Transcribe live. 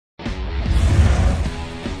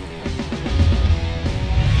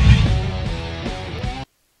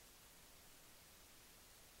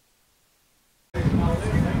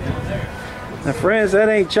Friends, that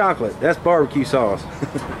ain't chocolate. That's barbecue sauce.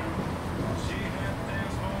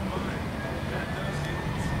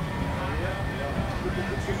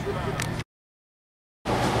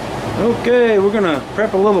 Okay, we're gonna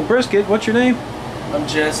prep a little brisket. What's your name? I'm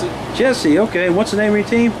Jesse. Jesse, okay. What's the name of your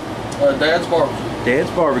team? Dad's Barbecue. Dad's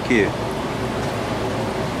Barbecue.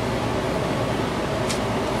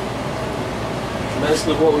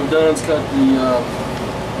 Basically what we've done is cut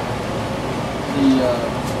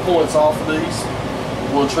the points off of these.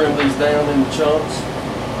 We'll trim these down into chunks,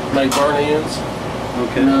 make burn ends,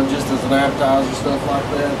 Okay. you know, just as an appetizer, stuff like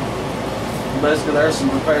that. Basically there's some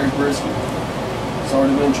prepared brisket. It's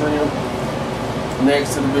already been trimmed.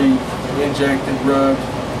 Next it'll be injected, rubbed,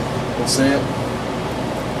 and set.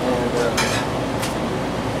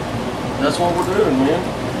 And that's what we're doing, man.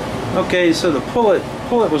 Okay, so the pullet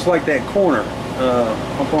was like that corner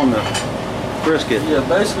up on the brisket. Yeah,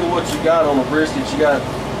 basically what you got on the brisket, you got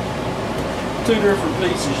two different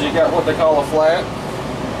pieces. You got what they call a flat,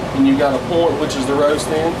 and you got a point, which is the roast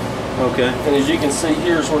end. Okay. And as you can see,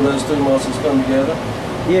 here's where those two muscles come together.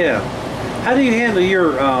 Yeah. How do you handle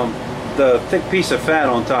your the thick piece of fat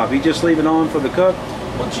on top? You just leave it on for the cook?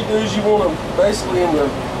 What you do is you want to basically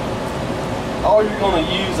all you're going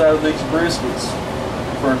to use out of these briskets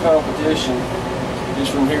for a competition is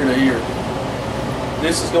from here to here.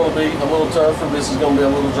 This is going to be a little tougher. This is going to be a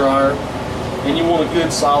little drier. And you want a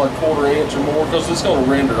good solid 1/4 inch or more because it's going to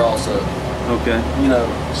render also. Okay. You know,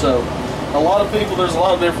 so a lot of people, there's a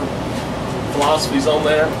lot of different philosophies on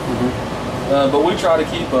that. Mm-hmm. But we try to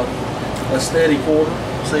keep a steady 1/4.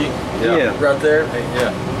 See? Yeah. Right there.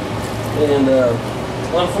 Yeah. And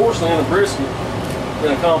unfortunately, in a brisket,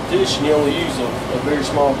 in a competition, you only use a very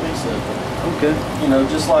small piece of it. Okay. You know,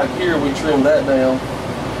 just like here, we trim that down,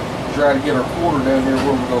 try to get our 1/4 down here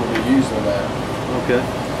where we're going to be using that. Okay.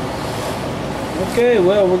 Okay,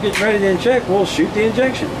 well, we're getting ready to inject. We'll shoot the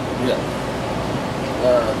injection. Yeah.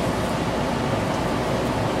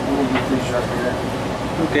 Let me get these right here.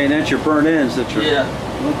 Okay, and that's your burn ends that you're... Yeah.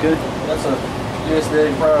 Okay. That's a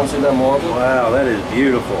USDA prime. See that marble? Wow, that is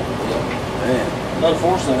beautiful. Yeah. Man.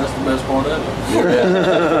 Unfortunately, that's the best part of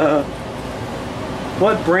it.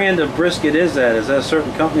 What brand of brisket is that? Is that a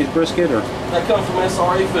certain company's brisket or? That comes from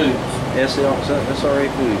SRA Foods. SRA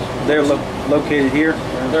Foods. They're located here?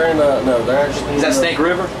 They're in, no, they're actually Is that Snake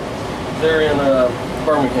River? They're in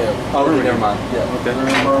Birmingham. Oh, okay, never mind. Yeah, Okay. they're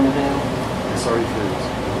in Birmingham. Sorry, foods.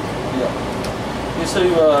 Yeah. This who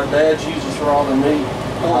Dad uses for all the meat,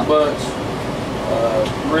 pork butts,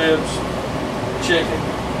 ribs, chicken,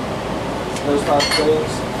 those type of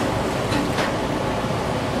things.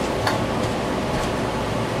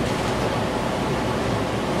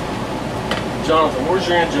 Jonathan, where's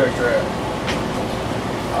your injector at?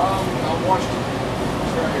 I watched it.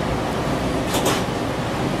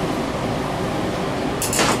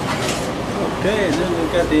 Okay, and then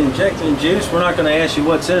we've got the injecting juice. We're not going to ask you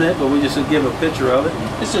what's in it, but we just give a picture of it.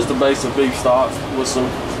 It's just a base of beef stock with some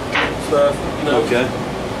stuff, you know. Okay.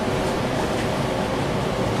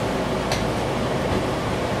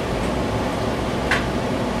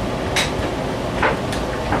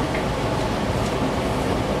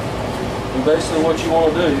 And basically what you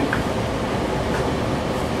want to do,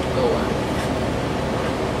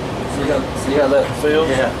 see how that feels?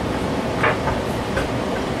 Yeah.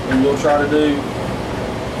 And you'll try to do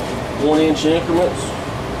 1-inch increments.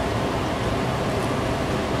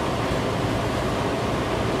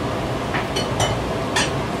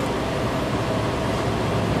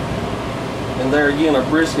 And there again, a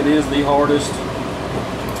brisket is the hardest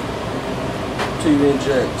to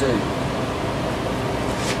inject too.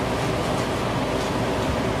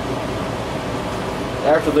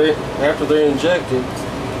 After they're injected,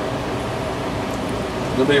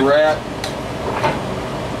 they'll be wrapped,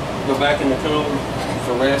 go back in the cooler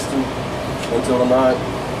for resting until tonight.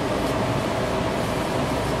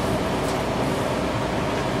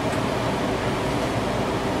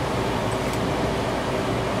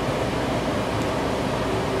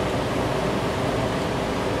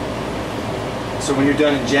 So when you're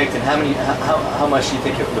done injecting, how much do you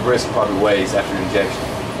think the brisket probably weighs after injection?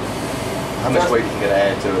 How much weight do you think it'll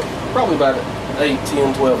add to it? Probably about 8,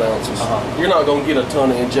 10, 12 ounces. You're not going to get a ton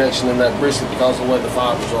of injection in that brisket because of the way the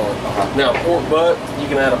fibers are. Now, pork butt, you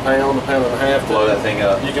can add a pound and a half. Blow that thing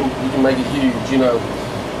up. You can make it huge, you know.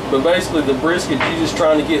 But basically, the brisket, you're just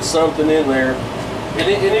trying to get something in there. And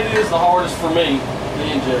it is the hardest for me to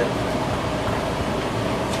inject.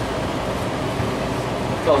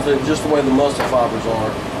 Because of just the way the muscle fibers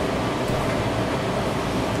are.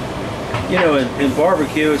 You know, in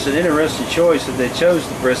barbecue, it's an interesting choice that they chose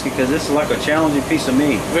the brisket because this is like a challenging piece of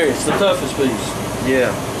meat. It's the toughest piece.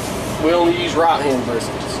 Yeah. We only use right-hand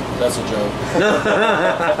briskets. That's a joke.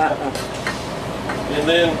 And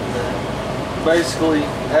then, basically,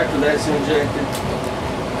 after that's injected,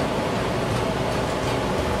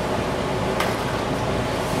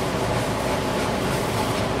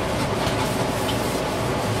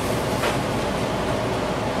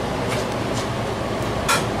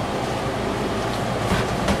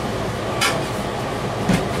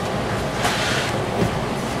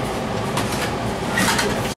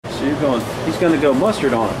 he's going to go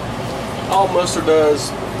mustard on it. all mustard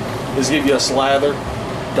does is give you a slather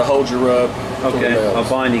to hold your rub. Okay, a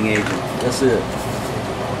binding agent. That's it.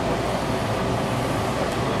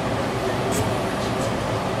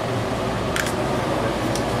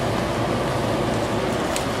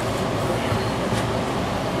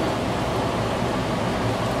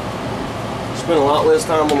 Spend a lot less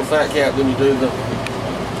time on the fat cap than you do the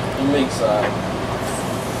meat side.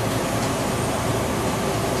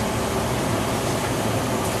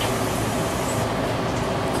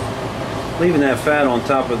 Leaving that fat on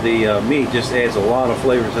top of the meat just adds a lot of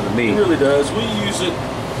flavor to the meat. It really does. We use it,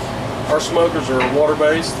 our smokers are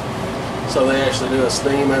water-based, so they actually do a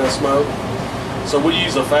steam and a smoke. So we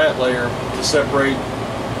use a fat layer to separate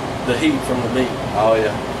the heat from the meat. Oh yeah.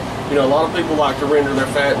 You know, a lot of people like to render their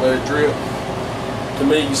fat and let it drip. To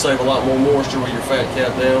me, you save a lot more moisture with your fat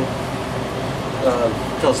cap down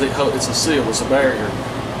because it's a seal, it's a barrier.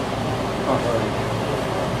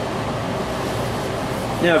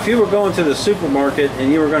 Now, if you were going to the supermarket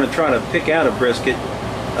and you were going to try to pick out a brisket,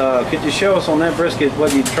 could you show us on that brisket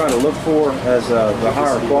what you try to look for as the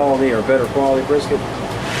higher quality or better quality brisket?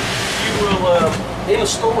 You will, in a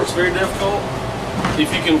store, it's very difficult.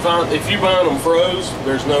 If you buy them froze,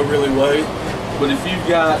 there's no really way. But if you've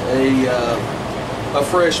got a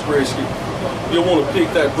fresh brisket, you'll want to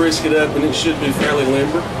pick that brisket up and it should be fairly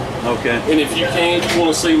limber. Okay. And if you can, you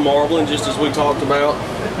want to see marbling, just as we talked about,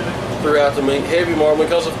 throughout the meat, heavy marbling,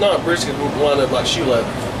 because if not, brisket will wind up like shoe leather.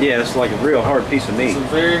 Yeah, it's like a real hard piece of meat. It's a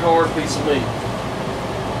very hard piece of meat.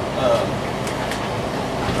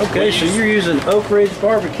 Okay, so you're using Oak Ridge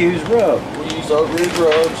Barbecue's rub. We use Oak Ridge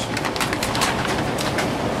rubs.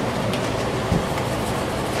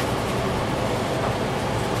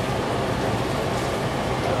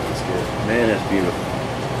 That's good. Man, that's beautiful.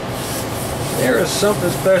 There is something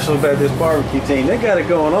special about this barbecue team. They got it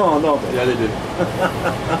going on, don't they? Yeah, they do.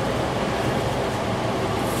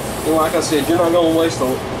 And like I said, you're not going to waste,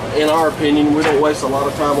 in our opinion, we don't waste a lot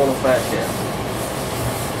of time on a fat cap.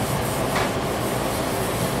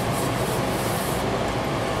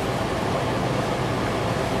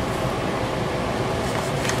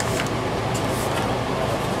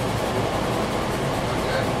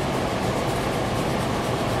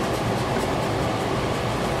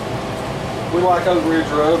 We like Oak Ridge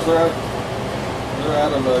rubs. They're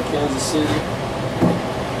out of Kansas City.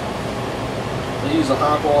 They use a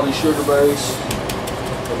high quality sugar base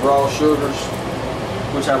of raw sugars,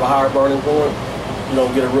 which have a higher burning point. You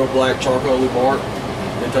don't get a real black charcoaly bark.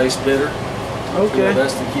 It tastes bitter. Okay. You know,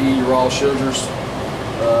 that's the key, your raw sugars.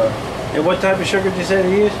 And what type of sugar did you say to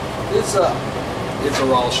use? It's a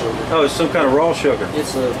raw sugar. Oh, it's some kind of raw sugar.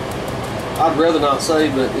 I'd rather not say,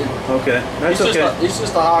 but okay, that's okay. It's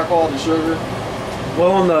just a high quality sugar.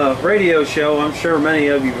 Well, on the radio show, I'm sure many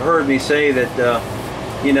of you have heard me say that,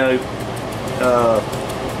 you know,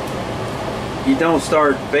 you don't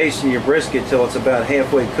start basting your brisket till it's about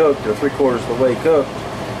halfway cooked or 3/4 of the way cooked,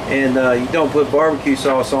 and you don't put barbecue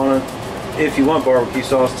sauce on it if you want barbecue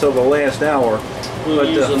sauce till the last hour. We'll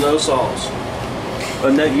use no sauce.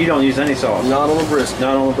 No, you don't use any sauce. Not on the brisket.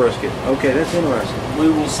 Not on the brisket. Okay, that's interesting. We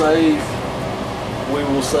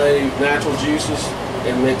will save natural juices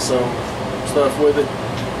and mix some stuff with it,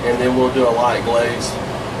 and then we'll do a light glaze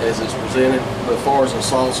as it's presented. But as far as the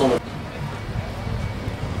sauce on it,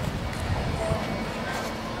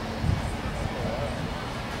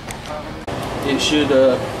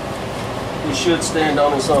 it should stand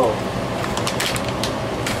on its own.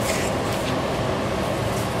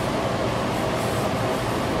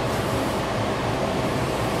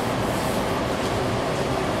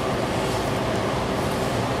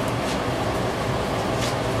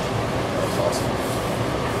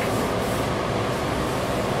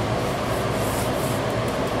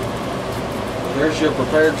 There's your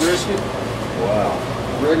prepared brisket. Wow.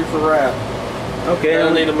 Ready for wrap. Okay. I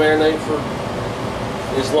need to marinate for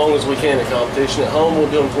as long as we can at competition. At home, we'll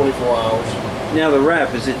do them 24 hours. Now the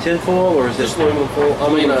wrap, is it tin foil or is it just aluminum foil? I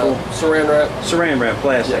mean, saran wrap. Saran wrap,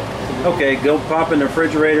 plastic. Yeah. Okay, go pop in the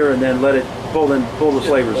refrigerator and then let it pull the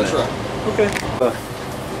flavors that's in. That's right.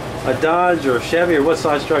 Okay. A Dodge or a Chevy or what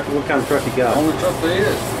size truck? What kind of truck you got? Only truck there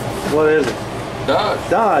is. What is it? Dodge.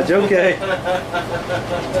 Dodge, okay.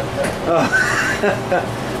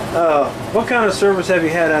 What kind of service have you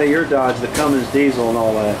had out of your Dodge, the Cummins diesel and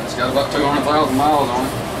all that? It's got about 200,000 miles on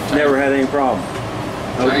it. Never had any problem.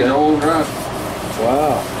 Change the oil drive.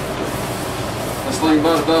 Wow. This thing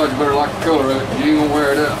about a Dodge, you better like the color of it. You ain't gonna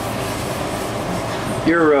wear it out.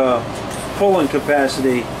 Your pulling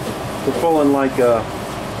capacity for pulling like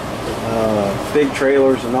big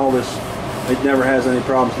trailers and all this, it never has any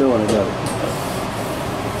problems doing it, does it?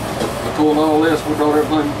 We pulled all this, we brought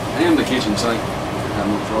everything and the kitchen sink. Have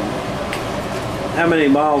no trouble. How many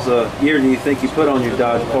miles a year do you think you put on your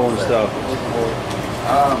Dodge pulling stuff?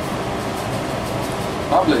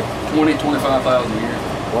 Probably 20, 25,000 a year.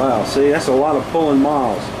 Wow, see, that's a lot of pulling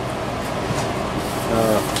miles.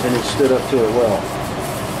 And it stood up to it well.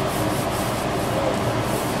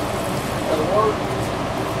 That'll work.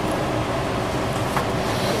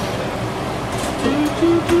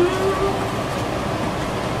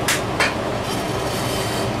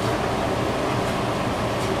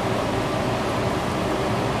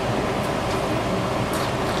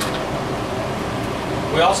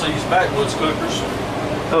 We also use backwoods cookers.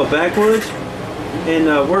 Oh, backwoods? And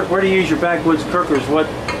where do you use your backwoods cookers? What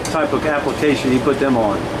type of application do you put them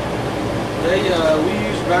on? We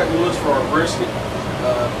use backwoods for our brisket,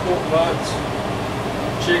 pork butts,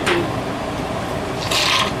 chicken,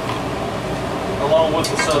 along with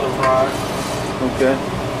the southern fried. Okay.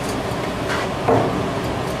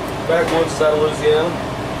 Backwoods out of Louisiana,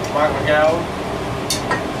 Mike McGowan.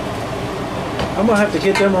 I'm gonna have to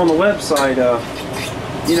get them on the website.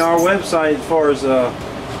 You know, our website, as far as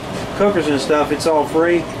cookers and stuff, it's all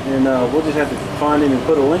free, and we'll just have to find it and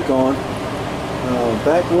put a link on.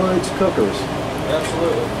 Backwoods cookers.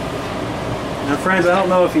 Absolutely. Now, friends, I don't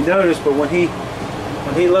know if you noticed, but when he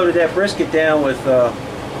loaded that brisket down with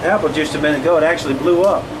apple juice a minute ago, it actually blew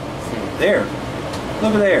up. There,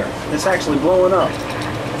 look at there. It's actually blowing up.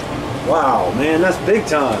 Wow, man, that's big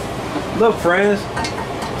time. Look, friends.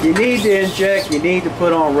 You need to inject, you need to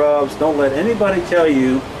put on rubs. Don't let anybody tell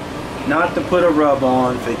you not to put a rub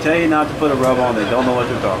on. If they tell you not to put a rub on, they don't know what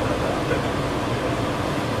they're talking about.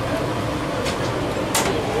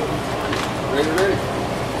 Ready.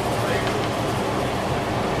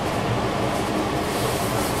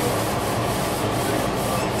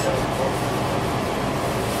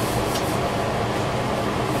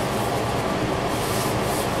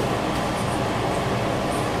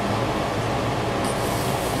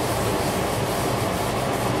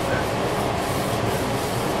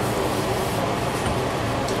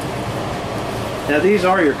 Now these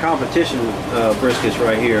are your competition briskets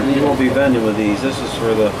right here. You won't be vending with these. This is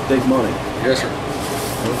for the big money. Yes, sir.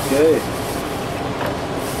 Okay.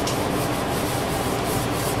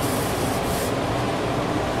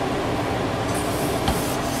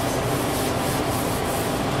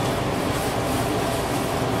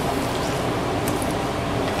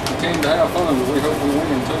 We came to have fun, but we hope we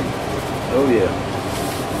win too. Oh yeah.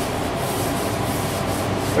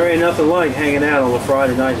 There ain't nothing like hanging out on a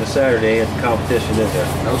Friday night and a Saturday at the competition, is there?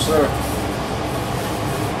 No, sir.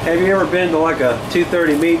 Have you ever been to like a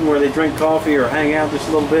 2:30 meeting where they drink coffee or hang out just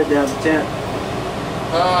a little bit down at the tent?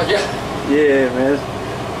 Yeah. Yeah, man.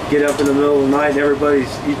 Get up in the middle of the night and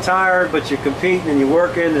you're tired, but you're competing and you're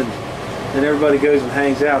working, and then everybody goes and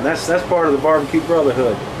hangs out. That's part of the barbecue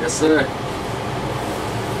brotherhood. Yes, sir.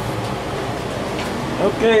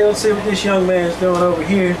 Okay, let's see what this young man's doing over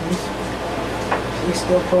here. He's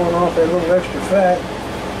still pulling off that little extra fat.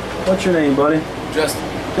 What's your name, buddy? Justin.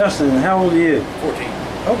 Justin, and how old are you? 14.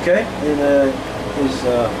 Okay, and is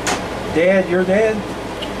Dad your dad?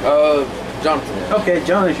 Jonathan. Okay,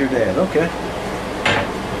 John is your dad. Okay.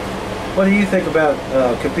 What do you think about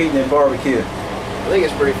competing in barbecue? I think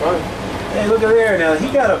it's pretty fun. Hey, look at there now.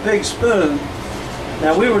 He got a big spoon.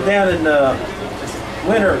 Now we were down in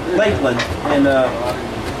Winter Lakeland, and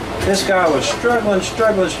this guy was struggling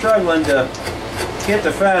to get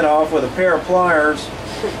the fat off with a pair of pliers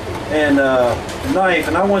and a knife.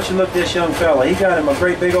 And I want you to look at this young fella. He got him a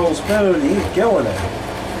great big old spoon, and he's killing it.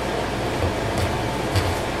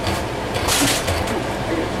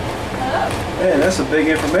 Man, that's some big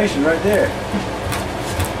information right there.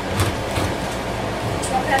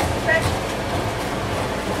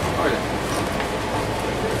 Oh, yeah.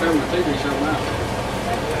 Filming the TV show now.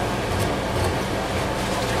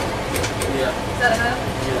 Yeah. Is that enough?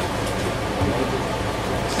 Yeah.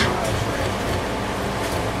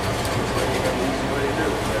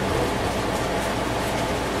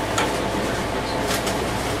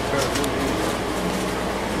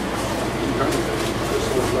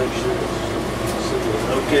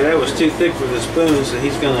 Okay, that was too thick for the spoon, so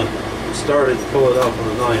he's gonna start it and pull it off with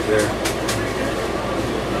a knife there.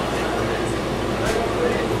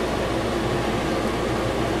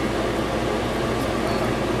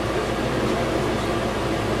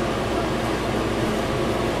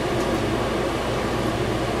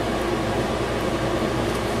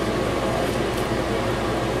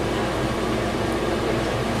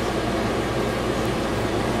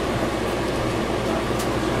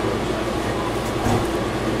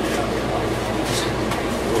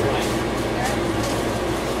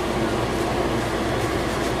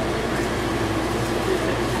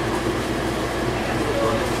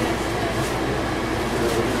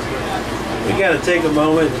 We got to take a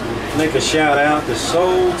moment and make a shout out to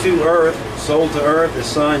Soul to Earth. Soul to Earth is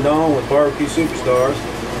signed on with BBQ Superstars.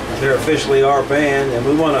 They're officially our band, and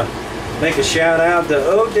we want to make a shout out to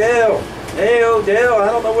Odell. Hey Odell, I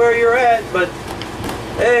don't know where you're at, but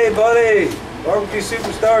hey buddy, BBQ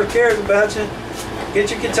Superstars cares about you.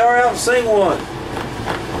 Get your guitar out and sing one.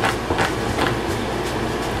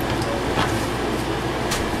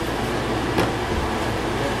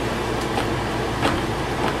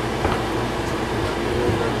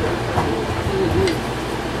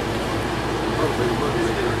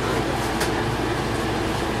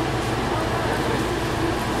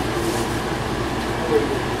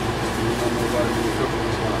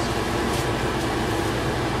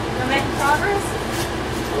 You're making progress?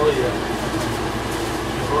 Oh yeah.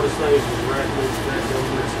 The hardest thing is just racking this back on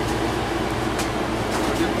this.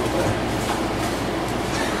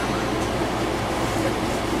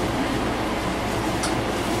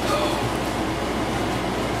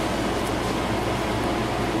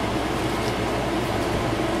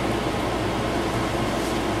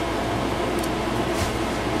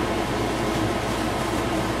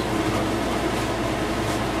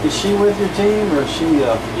 Is she with your team, or is she?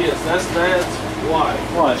 Yes, that's Dad's wife.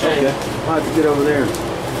 What? Okay. I'll have to get over there.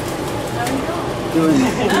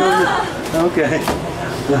 Okay.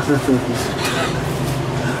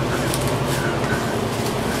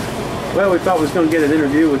 Well, we thought we was going to get an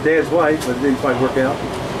interview with Dad's wife, but it didn't quite work out.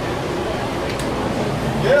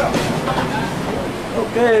 Yeah.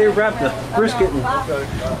 Okay, they wrapped the brisket in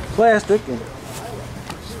plastic.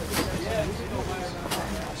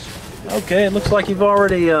 Okay, it looks like you've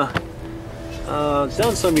already done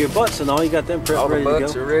some of your butts and all. You got them prepped, All the ready to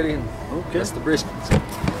butts go. are ready. Okay. That's the briskets.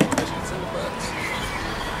 Briskets and the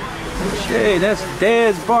butts. Okay, that's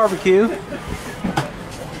Dad's Barbecue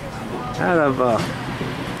out of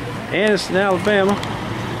Anniston, Alabama.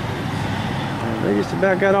 And they just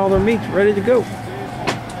about got all their meats ready to go.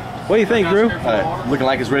 What do you think, Drew? Looking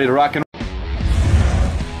like it's ready to rock and